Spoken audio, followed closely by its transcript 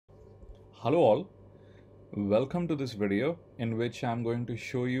Hello all, welcome to this video in which I'm going to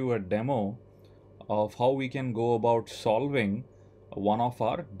show you a demo of how we can go about solving one of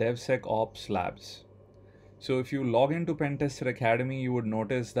our DevSecOps labs. So if you log into Pentester Academy, you would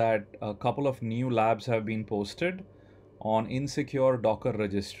notice that a couple of new labs have been posted on Insecure Docker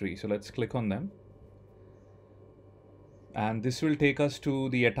Registry. So let's click on them. And this will take us to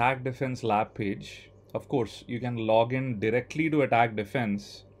the Attack Defense lab page. Of course, you can log in directly to Attack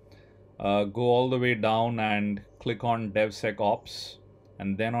Defense. Go all the way down and click on DevSecOps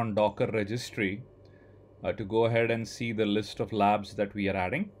and then on Docker Registry to go ahead and see the list of labs that we are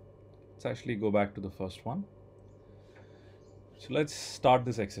adding. Let's actually go back to the first one. So let's start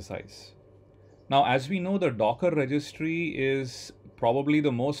this exercise. Now, as we know, the Docker Registry is probably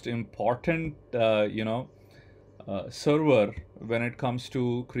the most important server when it comes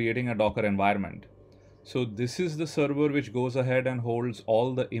to creating a Docker environment. So this is the server which goes ahead and holds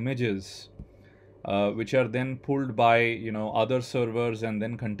all the images which are then pulled by other servers, and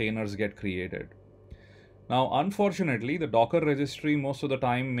then containers get created. Now, unfortunately, the Docker registry most of the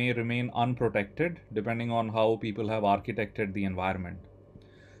time may remain unprotected depending on how people have architected the environment.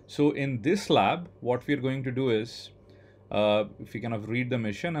 So in this lab, what we're going to do is, if you kind of read the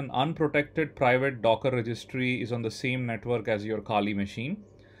mission, an unprotected private Docker registry is on the same network as your Kali machine.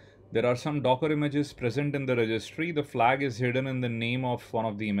 There are some Docker images present in the registry. The flag is hidden in the name of one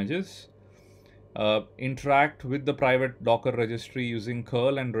of the images. Interact with the private Docker registry using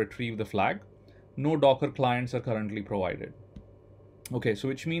curl and retrieve the flag. No Docker clients are currently provided. Okay, so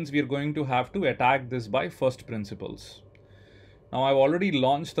which means we are going to have to attack this by first principles. Now I've already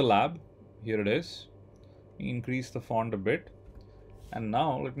launched the lab. Here it is. Increase the font a bit. And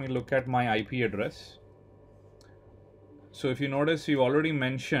now let me look at my IP address. So if you notice, we've already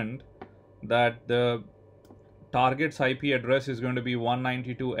mentioned that the target's IP address is going to be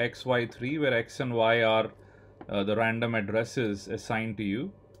 192.xy3, where x and y are the random addresses assigned to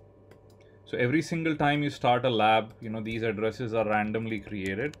you. So every single time you start a lab, these addresses are randomly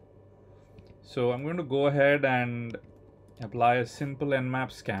created. So I'm going to go ahead and apply a simple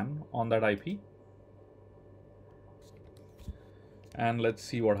nmap scan on that IP. And let's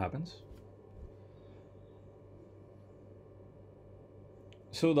see what happens.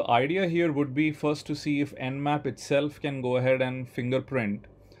 So the idea here would be first to see if nmap itself can go ahead and fingerprint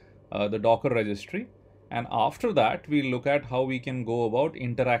the Docker registry. And after that, we'll look at how we can go about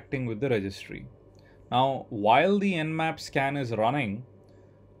interacting with the registry. Now, while the nmap scan is running,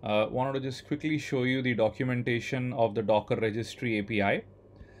 I wanted to just quickly show you the documentation of the Docker registry API.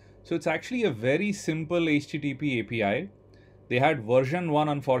 So it's actually a very simple HTTP API. They had version 1,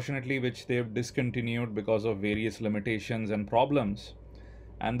 unfortunately, which they've discontinued because of various limitations and problems.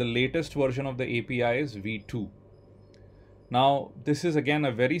 And the latest version of the API is v2. Now, this is again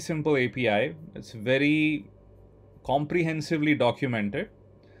a very simple API. It's very comprehensively documented.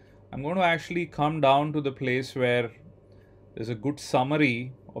 I'm going to actually come down to the place where there's a good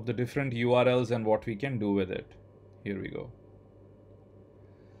summary of the different URLs and what we can do with it. Here we go.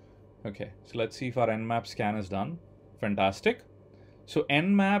 Okay, so let's see if our nmap scan is done. Fantastic. So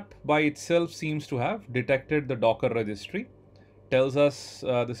nmap by itself seems to have detected the Docker registry. Tells us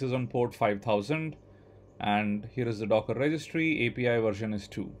this is on port 5000, and here is the Docker registry. API version is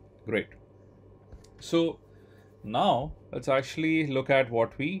 2. Great. So now let's actually look at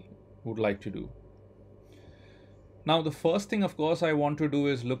what we would like to do. Now the first thing, of course, I want to do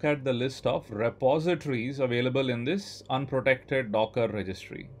is look at the list of repositories available in this unprotected Docker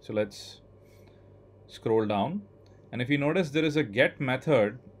registry. So let's scroll down. And if you notice, there is a get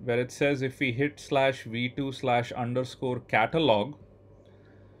method where it says if we hit /v2/_catalog,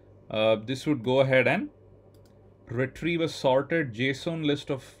 this would go ahead and retrieve a sorted JSON list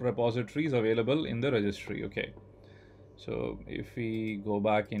of repositories available in the registry. Okay, so if we go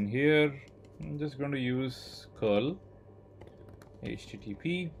back in here, I'm just going to use curl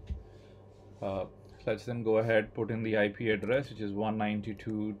HTTP. Let's then go ahead, put in the IP address, which is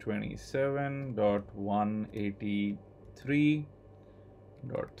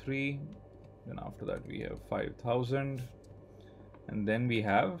 192.27.183.3. Then after that, we have 5000. And then we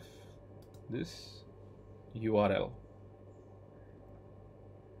have this URL.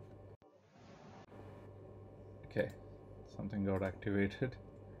 Okay, something got activated.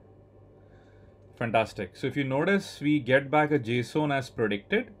 Fantastic. So if you notice, we get back a JSON as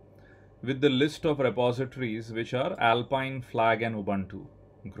predicted, with the list of repositories which are Alpine, Flag, and Ubuntu.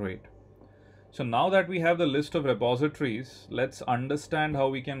 Great. So now that we have the list of repositories, let's understand how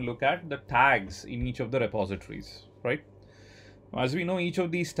we can look at the tags in each of the repositories, right? As we know, each of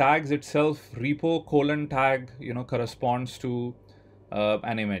these tags itself, repo : tag, corresponds to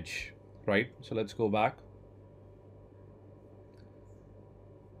an image. right? So let's go back.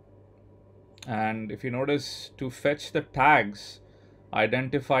 And if you notice, to fetch the tags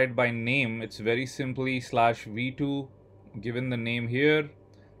identified by name, it's very simply /v2, given the name here,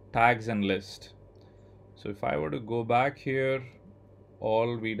 tags and list. So if I were to go back here,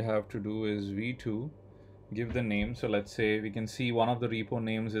 all we'd have to do is v2, give the name. So let's say we can see one of the repo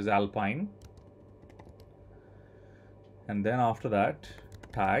names is Alpine. And then after that,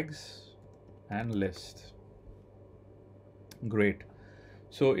 tags and list. Great.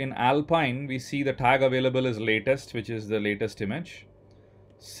 So in Alpine, we see the tag available is latest, which is the latest image.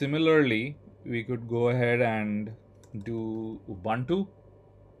 Similarly, we could go ahead and do Ubuntu.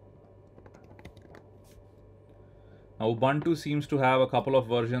 Now, Ubuntu seems to have a couple of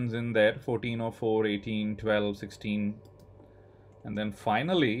versions in there, 14.04, 18, 12, 16. And then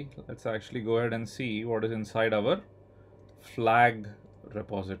finally, let's actually go ahead and see what is inside our flag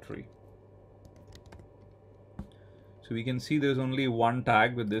repository. So we can see there's only one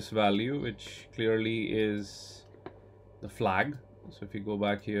tag with this value, which clearly is the flag. So if you go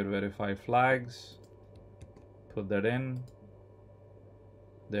back here, verify flags, put that in,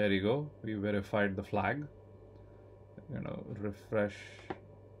 there you go, we verified the flag. Refresh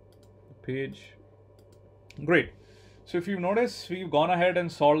the page. Great. So if you notice, we've gone ahead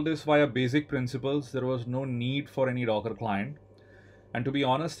and solved this via basic principles. There was no need for any Docker client. And to be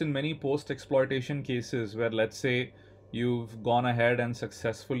honest, in many post-exploitation cases where, let's say, you've gone ahead and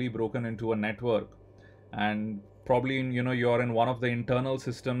successfully broken into a network, and probably you're in one of the internal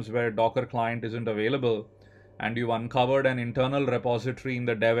systems where Docker client isn't available, and you've uncovered an internal repository in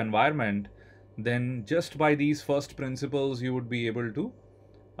the dev environment, then just by these first principles, you would be able to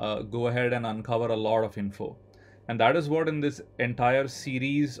go ahead and uncover a lot of info. And that is what in this entire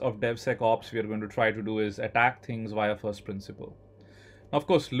series of DevSecOps we are going to try to do, is attack things via first principle. Of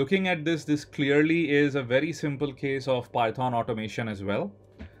course, looking at this clearly is a very simple case of Python automation as well.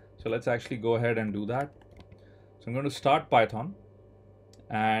 So let's actually go ahead and do that. So I'm going to start Python,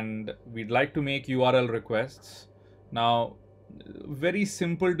 and we'd like to make URL requests. Now, very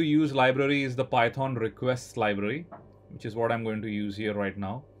simple to use library is the Python requests library, which is what I'm going to use here right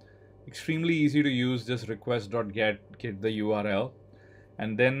now. Extremely easy to use, just request.get, get the URL,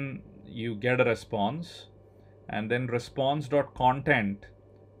 and then you get a response, and then response.content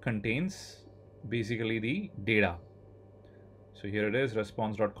contains basically the data. So here it is,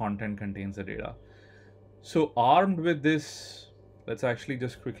 response.content contains the data. So armed with this, let's actually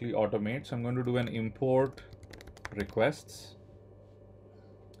just quickly automate. So I'm going to do an import requests,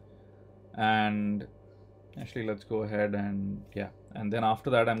 and actually let's go ahead and and then after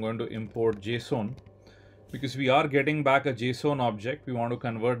that I'm going to import JSON, because we are getting back a JSON object. We want to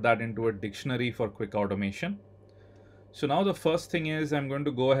convert that into a dictionary for quick automation. So now the first thing is I'm going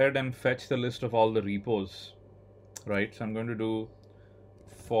to go ahead and fetch the list of all the repos, right? So I'm going to do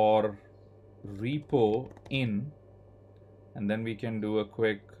for repo in, and then we can do a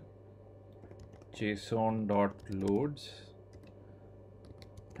quick JSON.loads,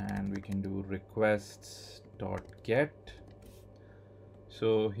 and we can do requests.get.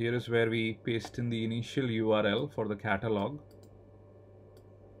 So here is where we paste in the initial URL for the catalog.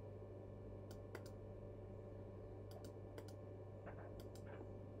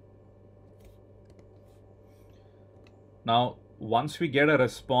 Now, once we get a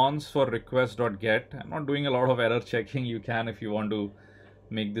response for request.get, I'm not doing a lot of error checking. You can if you want to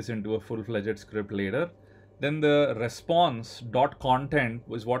make this into a full-fledged script later. Then the response.content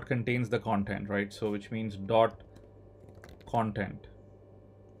is what contains the content, right? So which means .content.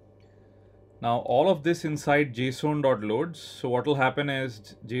 Now all of this inside JSON.loads. So what will happen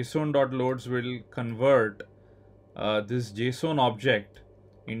is JSON.loads will convert this JSON object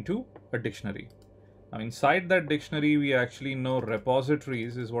into a dictionary. Now inside that dictionary, we actually know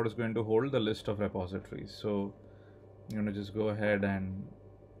repositories is what is going to hold the list of repositories. So I'm going to just go ahead and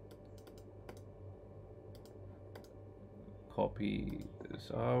copy this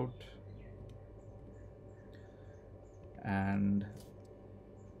out and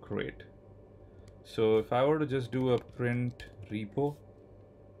create. So if I were to just do a print repo,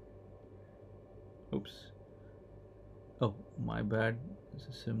 oops, oh my bad, it's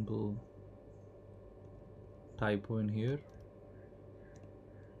a simple typo in here.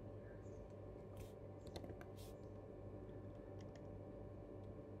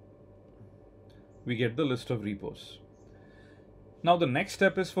 We get the list of repos. Now the next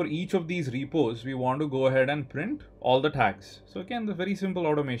step is for each of these repos, we want to go ahead and print all the tags. So again, the very simple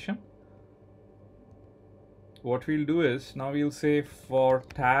automation. What we'll do is, now we'll say for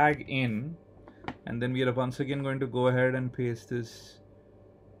tag in, and then we are once again going to go ahead and paste this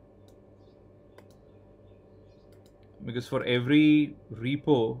because for every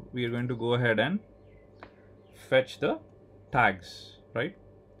repo, we are going to go ahead and fetch the tags, right?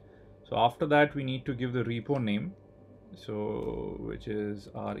 So after that, we need to give the repo name, so which is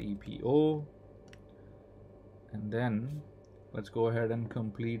repo, and then let's go ahead and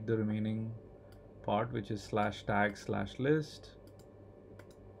complete the remaining part, which is /tag/list.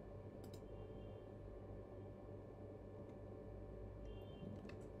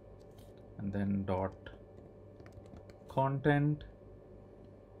 And then dot content.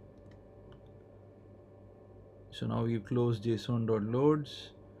 So now we've closed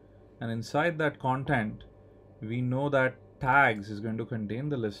json.loads, and inside that content, we know that tags is going to contain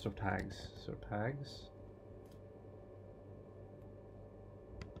the list of tags. So tags.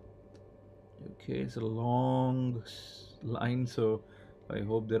 Okay, it's a long line, so I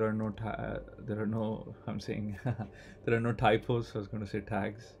hope there are no I'm saying there are no typos. I was going to say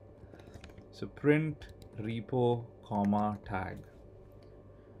tags. So print repo comma tag.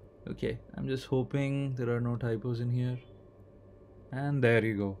 Okay, I'm just hoping there are no typos in here. And there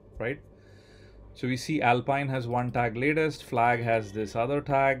you go, right? So we see Alpine has one tag latest, Flag has this other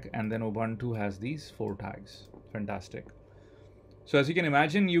tag, and then Ubuntu has these 4 tags. Fantastic. So as you can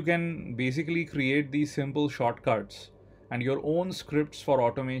imagine, you can basically create these simple shortcuts and your own scripts for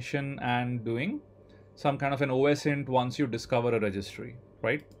automation and doing some kind of an OSINT once you discover a registry,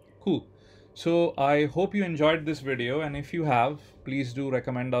 right? Cool. So I hope you enjoyed this video, and if you have, please do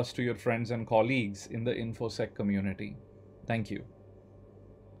recommend us to your friends and colleagues in the InfoSec community. Thank you.